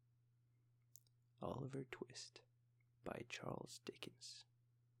Oliver Twist by Charles Dickens.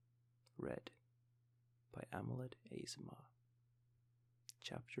 Read by Amulet Aizama.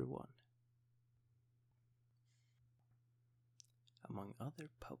 Chapter 1. Among other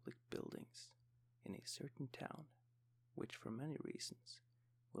public buildings in a certain town, which for many reasons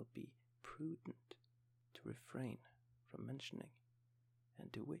will be prudent to refrain from mentioning,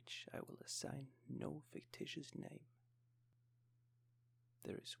 and to which I will assign no fictitious name,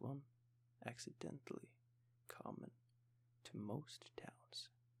 there is one accidentally common to most towns,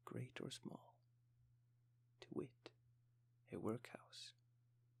 great or small, to wit, a workhouse,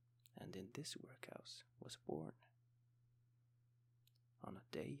 and in this workhouse was born, on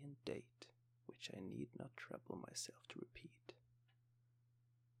a day and date which I need not trouble myself to repeat,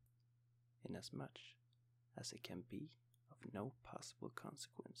 inasmuch as it can be of no possible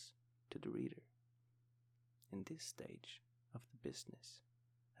consequence to the reader, in this stage of the business,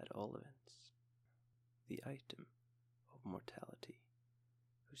 at all events, the item of mortality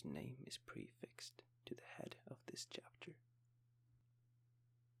whose name is prefixed to the head of this chapter.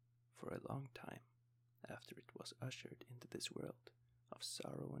 For a long time after it was ushered into this world of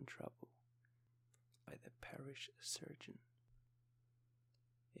sorrow and trouble by the parish surgeon,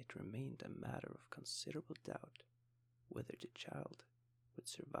 it remained a matter of considerable doubt whether the child would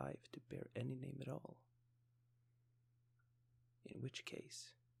survive to bear any name at all, in which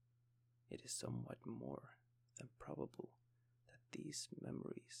case it is somewhat more than probable that these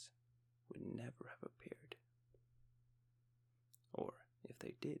memories would never have appeared, or if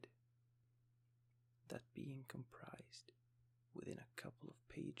they did, that being comprised within a couple of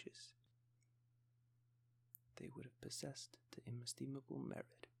pages, they would have possessed the inestimable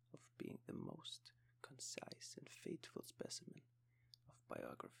merit of being the most concise and faithful specimen of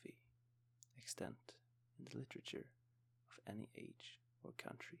biography extant in the literature of any age or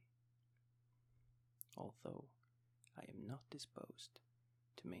country, although I am not disposed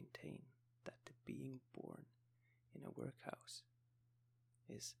to maintain that the being born in a workhouse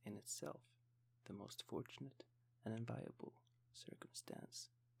is in itself the most fortunate and enviable circumstance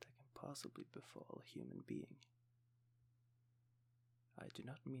that can possibly befall a human being. I do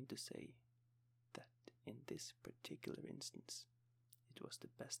not mean to say that in this particular instance it was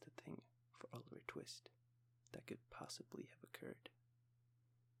the best thing for Oliver Twist that could possibly have occurred.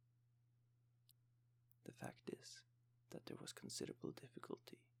 The fact is that there was considerable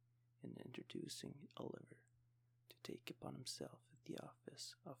difficulty in introducing Oliver to take upon himself the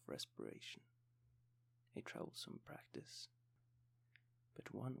office of respiration, a troublesome practice,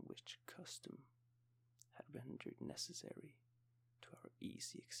 but one which custom had rendered necessary to our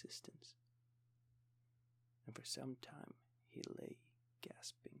easy existence, and for some time he lay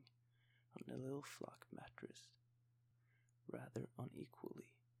gasping on a little flock mattress, rather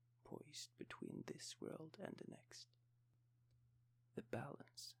unequally poised between this world and the next, the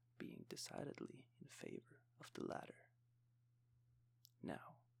balance being decidedly in favor of the latter.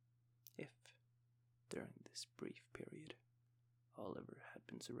 Now, if, during this brief period, Oliver had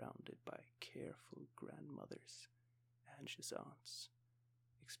been surrounded by careful grandmothers, anxious aunts,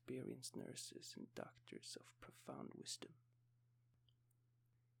 experienced nurses, and doctors of profound wisdom,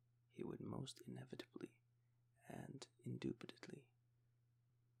 he would most inevitably and indubitably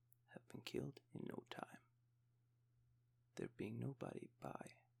have been killed in no time, there being nobody by,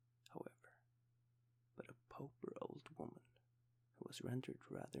 however, but a pauper old woman who was rendered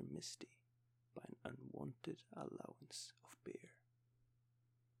rather misty by an unwonted allowance of beer,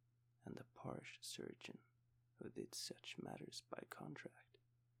 and the parish surgeon who did such matters by contract.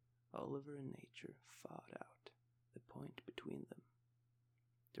 Oliver and nature fought out the point between them.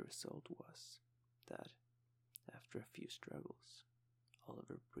 The result was that, after a few struggles,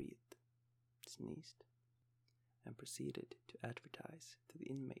 Oliver breathed, sneezed, and proceeded to advertise to the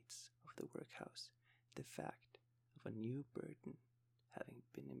inmates of the workhouse the fact of a new burden having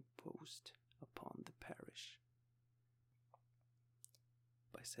been imposed upon the parish,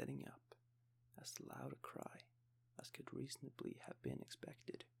 by setting up as loud a cry as could reasonably have been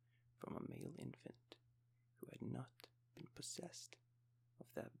expected from a male infant who had not been possessed of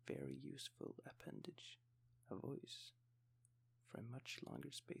that very useful appendage, a voice, for a much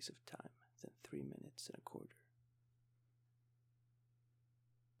longer space of time than 3 minutes and a quarter.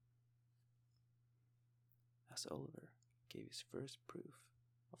 As Oliver gave his first proof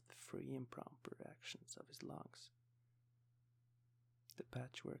of the free and proper actions of his lungs, the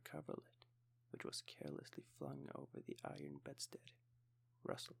patchwork coverlet, which was carelessly flung over the iron bedstead,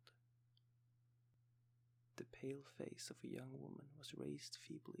 rustled. The pale face of a young woman was raised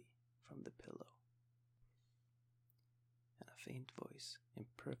feebly from the pillow, and a faint voice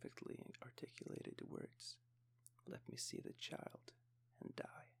imperfectly articulated me see the child and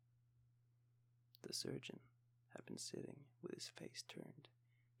die. The surgeon had been sitting with his face turned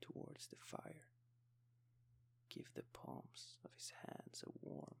towards the fire. Give the palms of his hands a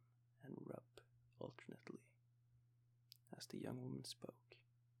warm and rub alternately. As the young woman spoke,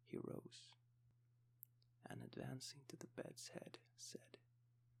 he rose, and advancing to the bed's head, said,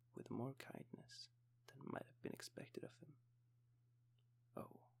 with more kindness than might have been expected of him,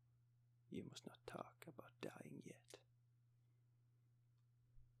 "Oh, you must not talk about dying yet."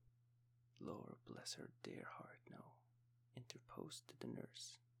 "Lord bless her dear heart, no," interposed the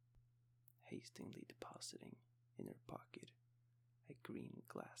nurse, hastily depositing in her pocket a green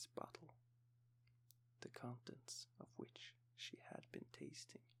glass bottle, the contents of which she had been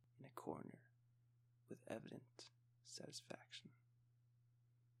tasting in a corner with evident satisfaction.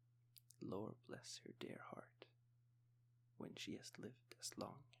 "Lord bless her dear heart, when she has lived as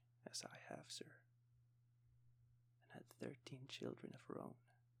long as I have, sir, and had 13 children of her own,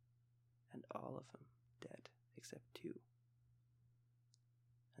 and all of them dead except 2,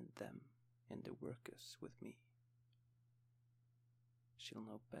 and them in the workus with me, she'll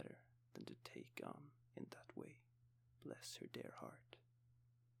know better than to take on in that way, bless her dear heart.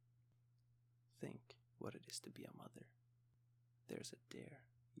 Think what it is to be a mother. There's a dear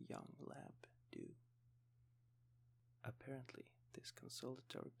young lamb, do." Apparently, this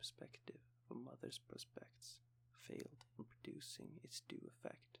consolatory perspective of a mother's prospects failed in producing its due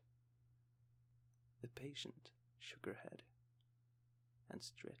effect. The patient shook her head and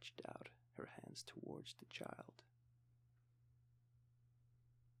stretched out her hands towards the child.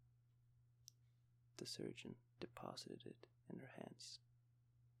 The surgeon deposited it in her hands.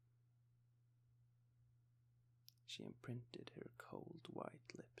 She imprinted her cold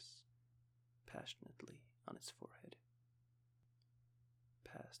white lips passionately on its forehead,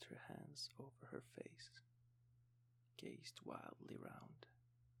 passed her hands over her face, gazed wildly round,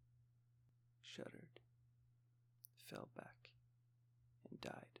 shuddered, fell back, and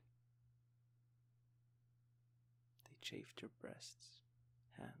died. They chafed her breasts,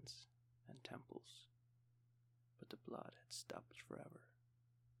 hands, and temples, but the blood had stopped forever.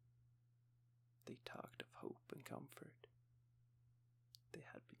 They talked of hope and comfort. They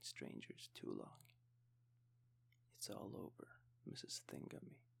had been strangers too long. "It's all over, Mrs.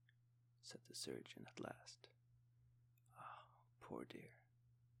 Thingummy," said the surgeon at last. "Ah, poor dear,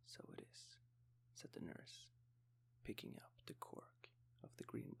 so it is," said the nurse, picking up the cork of the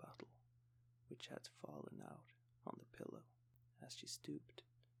green bottle, which had fallen out on the pillow as she stooped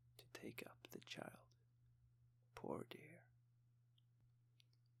to take up the child. "Poor dear."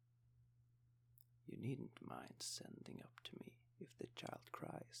 "You needn't mind sending up to me if the child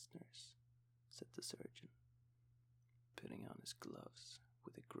cries, nurse," said the surgeon, putting on his gloves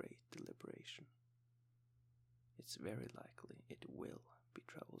with a great deliberation. "It's very likely it will be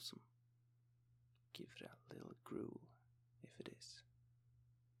troublesome. Give it a little gruel, if it is."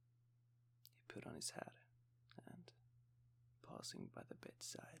 He put on his hat and, pausing by the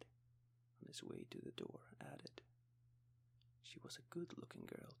bedside on his way to the door, added, "She was a good-looking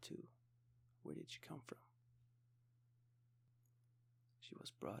girl, too. Where did she come from?" "She was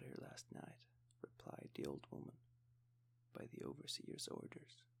brought here last night," replied the old woman, "by the overseer's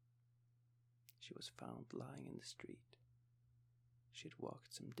orders. She was found lying in the street. She had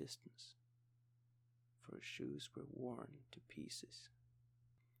walked some distance, for her shoes were worn to pieces.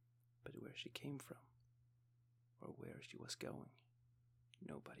 But where she came from, or where she was going,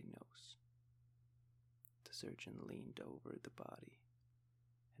 nobody knows." The surgeon leaned over the body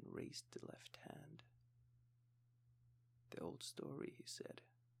and raised the left hand. "The old story," he said,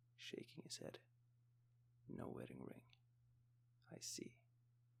 shaking his head. "No wedding ring. I see.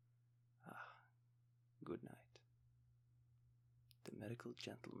 Ah, good night." The medical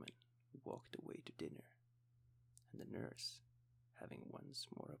gentleman walked away to dinner, and the nurse, having once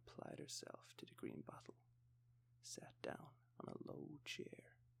more applied herself to the green bottle, sat down on a low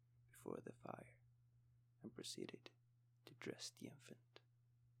chair before the fire and proceeded to dress the infant.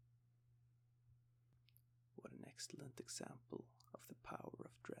 What an excellent example of the power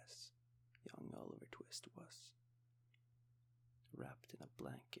of dress young Oliver Twist was. Wrapped in a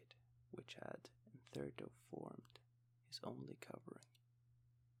blanket which had hitherto formed his only covering,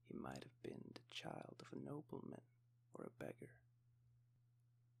 he might have been the child of a nobleman or a beggar.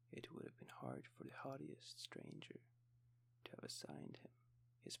 It would have been hard for the haughtiest stranger to have assigned him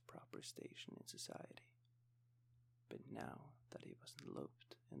his proper station in society. But now that he was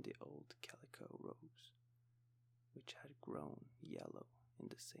enveloped in the old calico robes, which had grown yellow in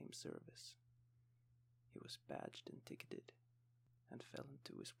the same service, he was badged and ticketed, and fell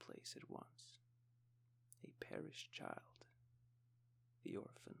into his place at once. a perished child, the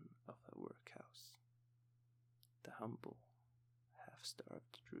orphan of a workhouse, the humble,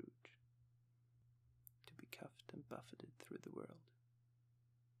 half-starved drudge, to be cuffed and buffeted through the world,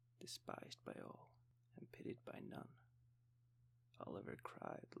 despised by all and pitied by none. Oliver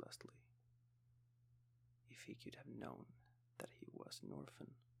cried lustily. If he could have known that he was an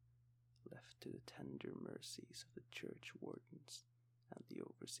orphan, left to the tender mercies of the church